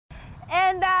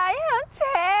And I am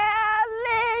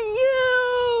telling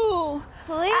you.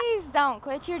 Please don't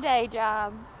quit your day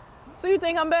job. So you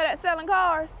think I'm better at selling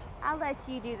cars? I'll let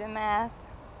you do the math.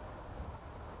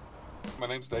 My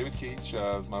name's David Beech.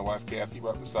 My wife Kathy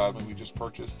right beside me. We just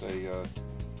purchased a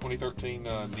 2013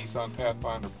 Nissan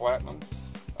Pathfinder Platinum.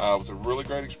 It was a really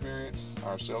great experience.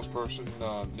 Our salesperson,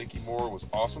 Nikki was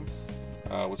awesome.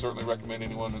 Would certainly recommend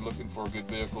anyone who's looking for a good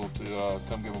vehicle to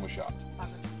come give them a shot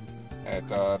at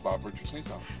Bob Richards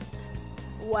Nissan.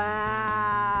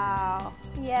 Wow.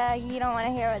 Yeah, you don't want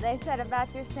to hear what they said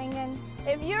about your singing.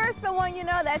 If you're someone you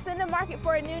know that's in the market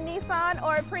for a new Nissan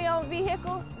or a pre-owned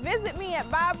vehicle, visit me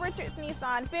at Bob Richards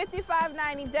Nissan,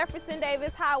 5590 Jefferson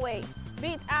Davis Highway,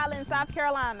 Beech Island, South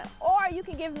Carolina. Or you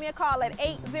can give me a call at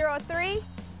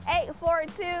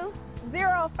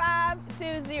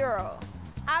 803-842-0520.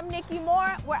 I'm Nikki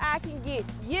Moore, where I can get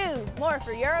you more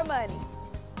for your money.